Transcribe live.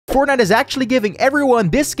Fortnite is actually giving everyone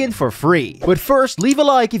this skin for free. But first, leave a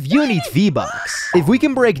like if you need V-Bucks. If we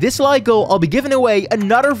can break this like goal, I'll be giving away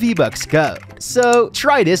another V-Bucks code. So,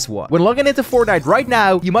 try this one. When logging into Fortnite right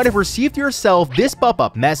now, you might have received yourself this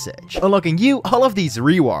pop-up message, unlocking you all of these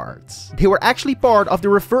rewards. They were actually part of the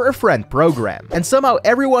Refer a Friend program, and somehow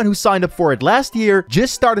everyone who signed up for it last year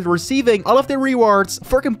just started receiving all of the rewards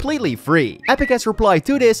for completely free. Epic has replied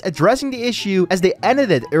to this, addressing the issue as they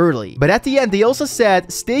ended it early, but at the end they also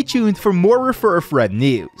said stay tuned for more Refer a Friend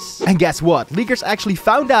news. And guess what? Leakers actually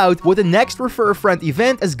found out what the next Refer a Friend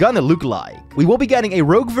event is gonna look like. We will be getting a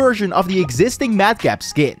rogue version of the existing Redcap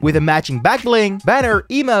skin, with a matching back bling, banner,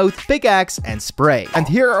 emote, pickaxe, and spray. And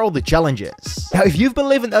here are all the challenges. Now, if you've been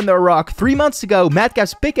living under a rock, 3 months ago,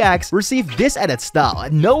 Redcap's pickaxe received this edit style,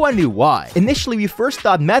 and no one knew why. Initially, we first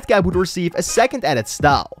thought Redcap would receive a second edit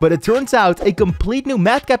style, but it turns out a complete new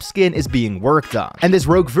Redcap skin is being worked on. And this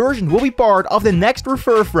rogue version will be part of the next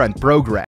Refer a Friend program.